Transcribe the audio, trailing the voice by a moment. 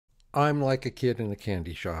I'm like a kid in a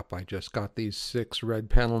candy shop. I just got these 6 red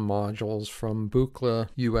panel modules from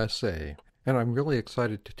BuchlaUSA, and I'm really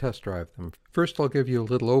excited to test drive them. First, I'll give you a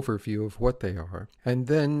little overview of what they are, and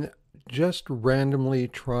then just randomly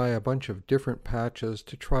try a bunch of different patches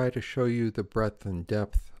to try to show you the breadth and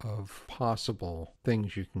depth of possible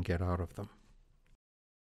things you can get out of them.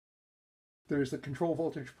 There's the control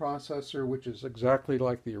voltage processor, which is exactly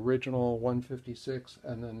like the original 156,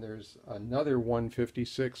 and then there's another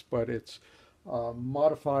 156, but it's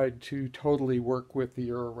modified to totally work with the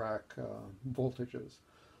Eurorack voltages.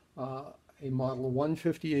 A model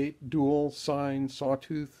 158 dual sine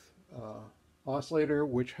sawtooth oscillator,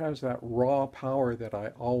 which has that raw power that I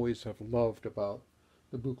always have loved about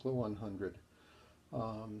the Buchla 100.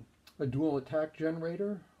 A dual attack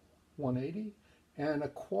generator, 180. And a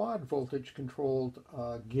quad voltage controlled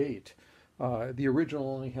gate. The original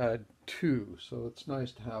only had 2, so it's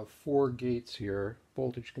nice to have 4 gates here,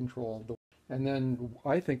 voltage controlled. And then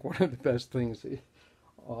I think one of the best things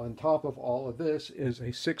on top of all of this is a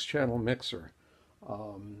 6-channel mixer.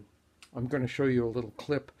 I'm going to show you a little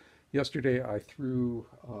clip. Yesterday I threw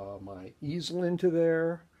my easel into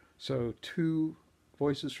there, so 2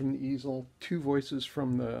 voices from the easel, 2 voices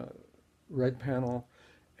from the red panel,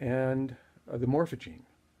 and the morphogene,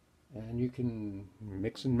 and you can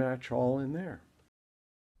mix and match all in there.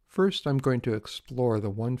 First, I'm going to explore the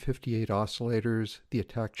 158 oscillators, the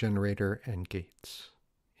attack generator, and gates.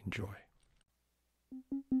 Enjoy.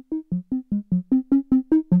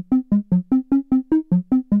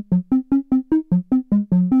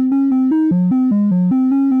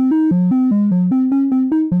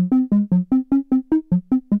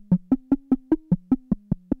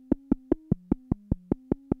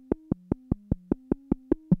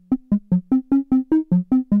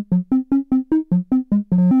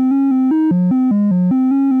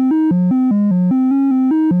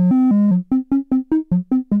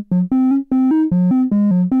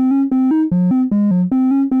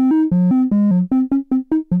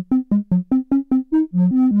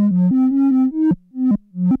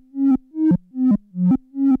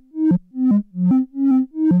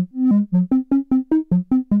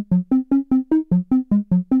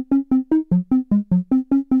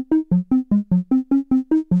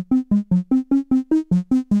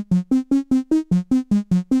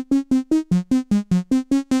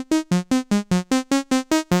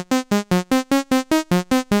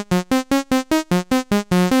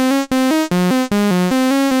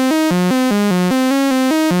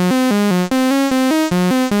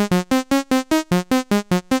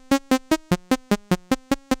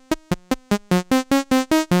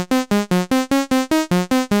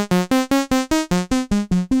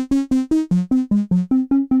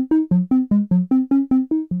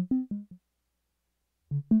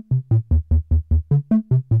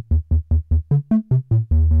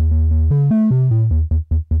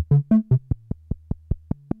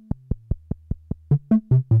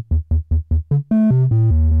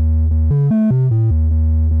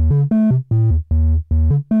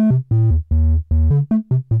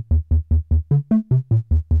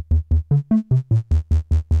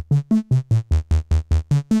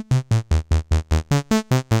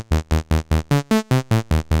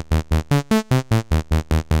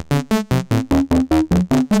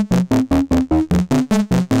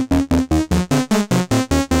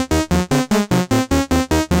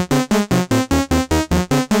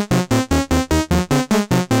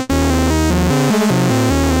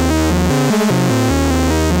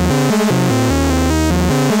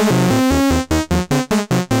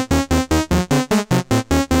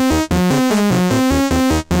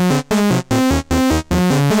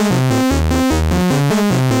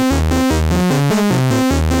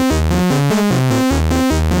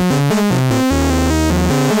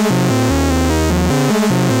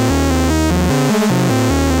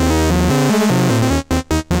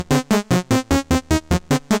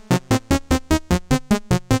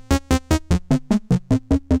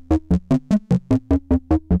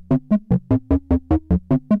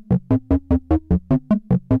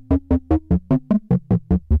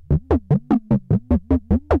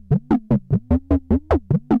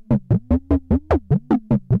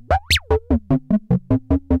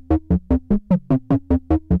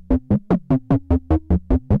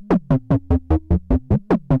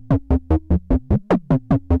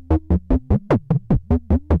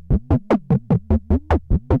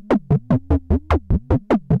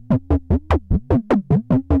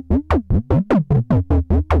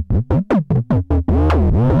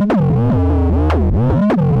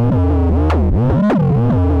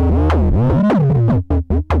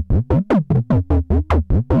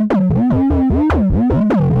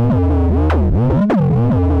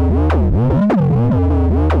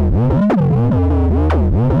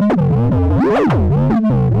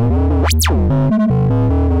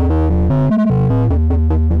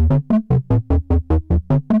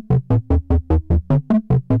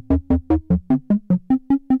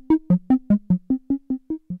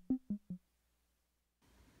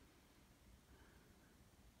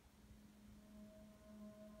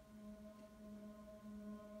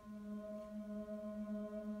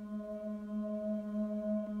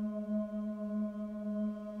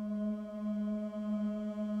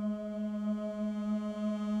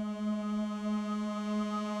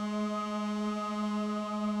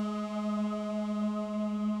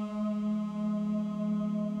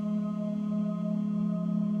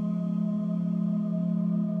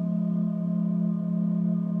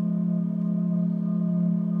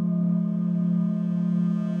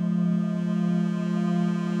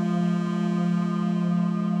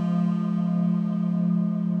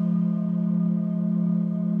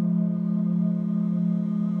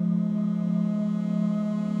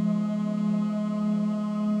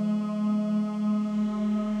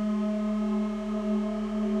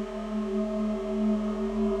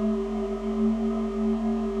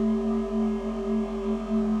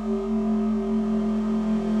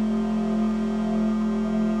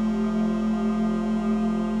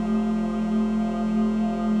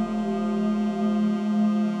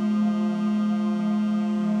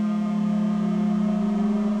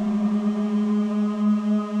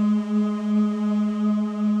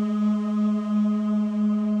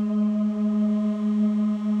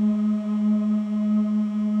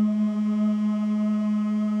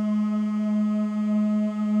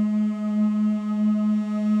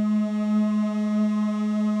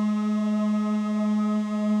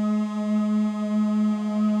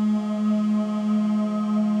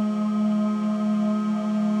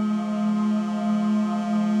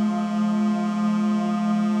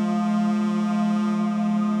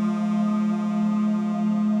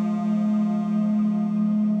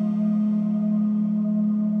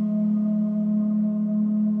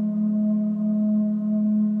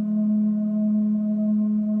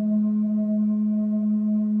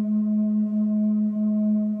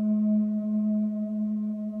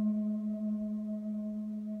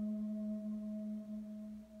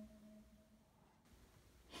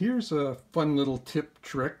 Here's a fun little tip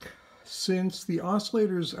trick. Since the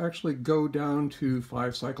oscillators actually go down to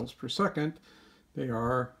 5 cycles per second, they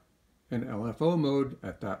are in LFO mode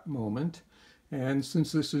at that moment. And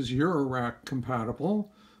since this is Eurorack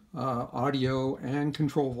compatible, audio and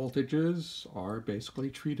control voltages are basically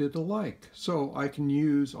treated alike. So I can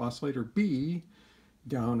use oscillator B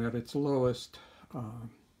down at its lowest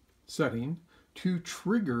setting to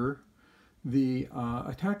trigger the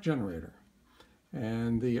attack generator.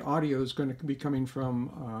 And the audio is going to be coming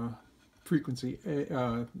from frequency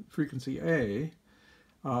A,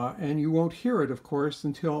 and you won't hear it, of course,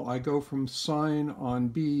 until I go from sine on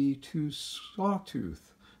B to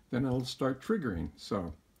sawtooth. Then it'll start triggering.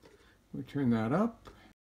 So we turn that up.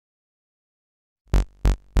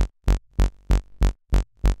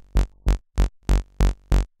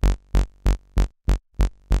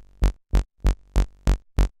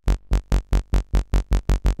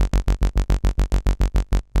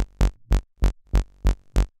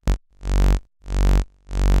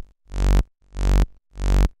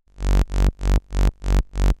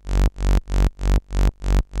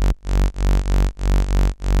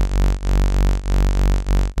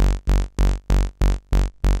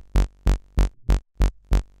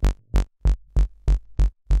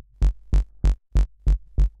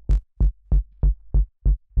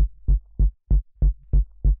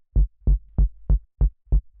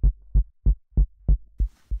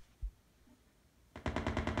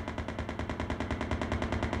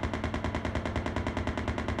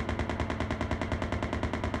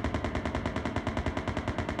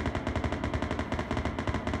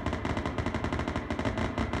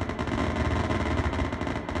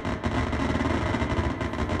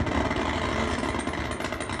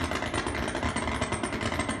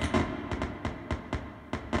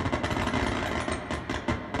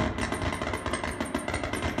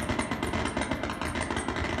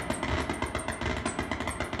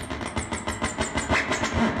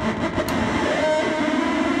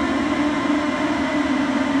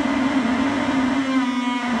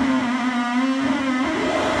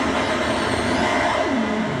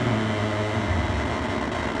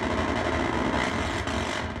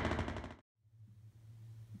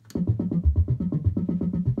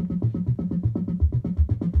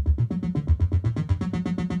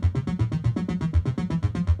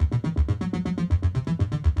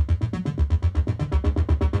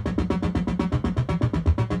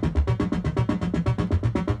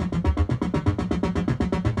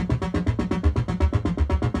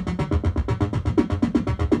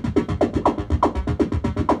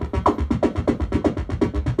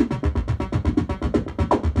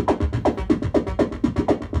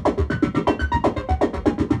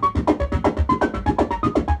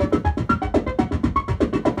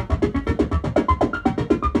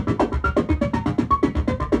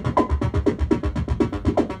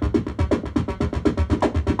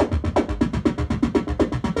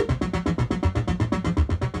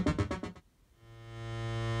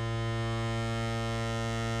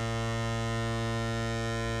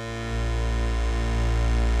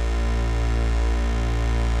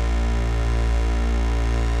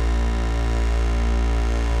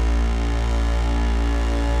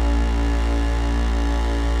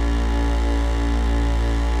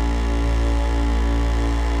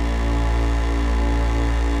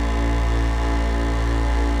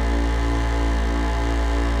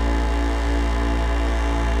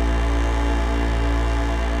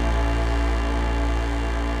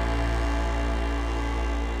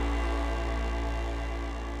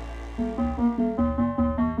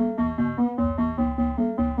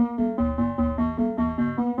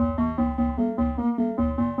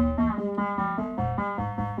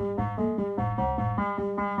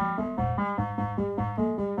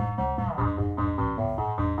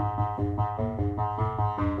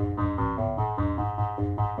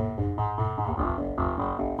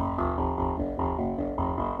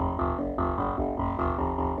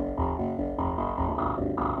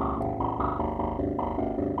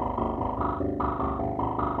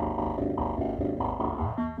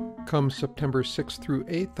 Come September 6th through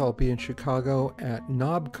 8th, I'll be in Chicago at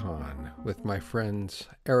KnobCon with my friends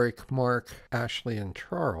Eric, Mark, Ashley, and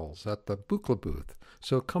Charles at the Buchla booth.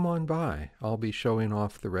 So come on by. I'll be showing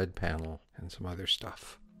off the red panel and some other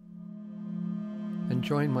stuff. And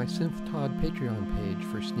join my SynthTod Patreon page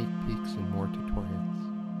for sneak peeks and more tutorials.